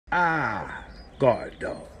Ah,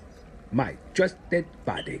 Gordo, my trusted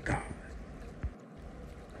bodyguard.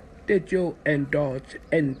 Did you indulge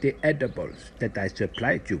in the edibles that I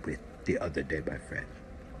supplied you with the other day, my friend?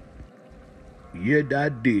 Yeah, I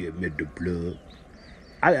did, Mr. Plug.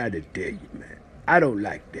 I gotta tell you, man, I don't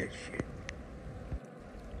like that shit.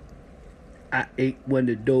 I ate one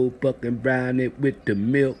of those fucking brownies with the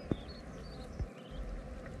milk,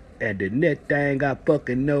 and the next thing I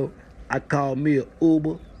fucking know, I called me an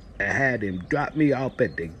Uber and had him drop me off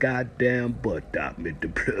at the goddamn bus stop,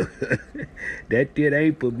 Mr. Plug. That shit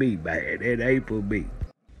ain't for me, man. It ain't for me.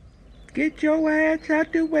 Get your ass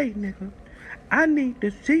out the way, nigga. I need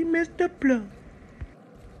to see Mr. Plug.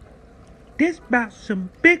 This about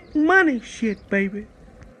some big money shit, baby.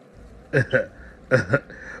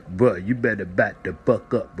 Bro, you better back the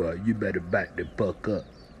fuck up, bro. You better back the fuck up.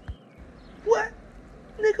 What?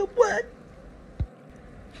 Nigga, what?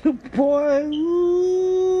 Boy,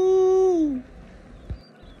 ooh.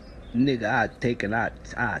 Nigga,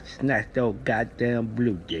 I snatched those goddamn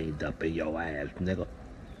blue jeans up in your ass, nigga.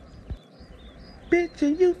 Bitch,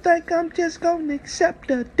 and you think I'm just gonna accept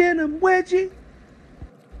a denim wedgie?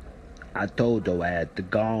 I told your ass to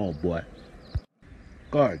go on, boy.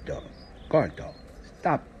 Gordo,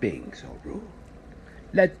 stop being so rude.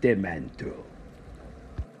 Let the man through.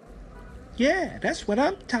 Yeah, that's what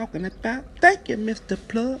I'm talking about. Thank you, Mr.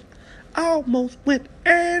 Plug. I almost went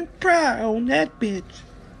and pry on that bitch.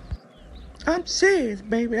 I'm serious,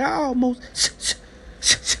 baby. I almost...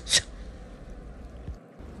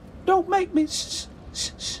 Don't make me...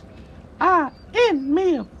 I in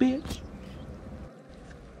me a bitch.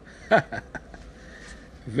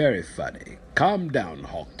 Very funny. Calm down,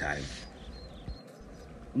 Hawk Time.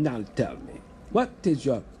 Now tell me, what is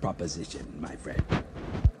your proposition, my friend?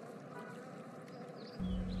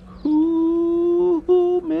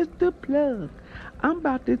 Ooh, Mr. Plug. I'm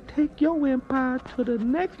about to take your empire to the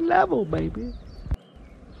next level, baby.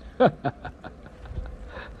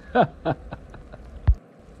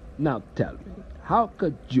 Now tell me, how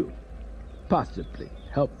could you possibly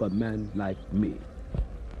help a man like me?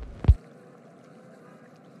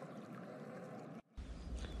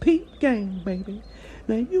 Peep game, baby.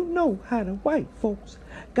 Now you know how the white folks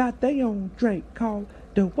got their own drink called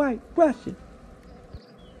the White Russian.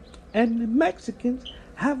 And the Mexicans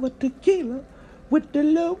have a tequila with the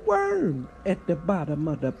little worm at the bottom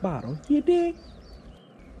of the bottle. You dig?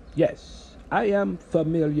 Yes, I am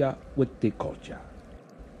familiar with the culture.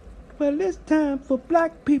 Well, it's time for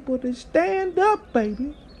black people to stand up,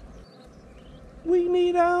 baby. We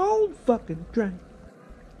need our own fucking drink.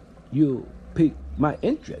 You pique my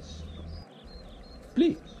interest.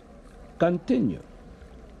 Please, continue.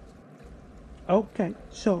 Okay,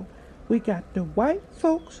 so we got the white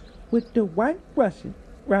folks with the White Russian,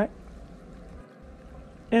 right?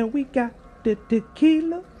 And we got the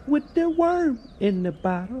tequila with the worm in the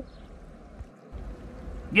bottle.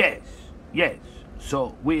 Yes.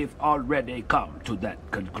 So we've already come to that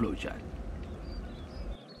conclusion.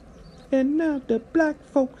 And now the black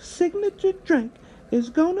folks' signature drink is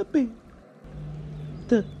gonna be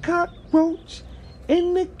the cockroach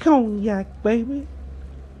in the cognac, baby.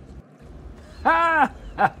 Ha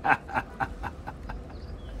ha ha ha!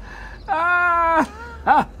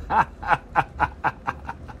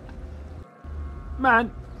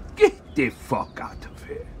 Man, get the fuck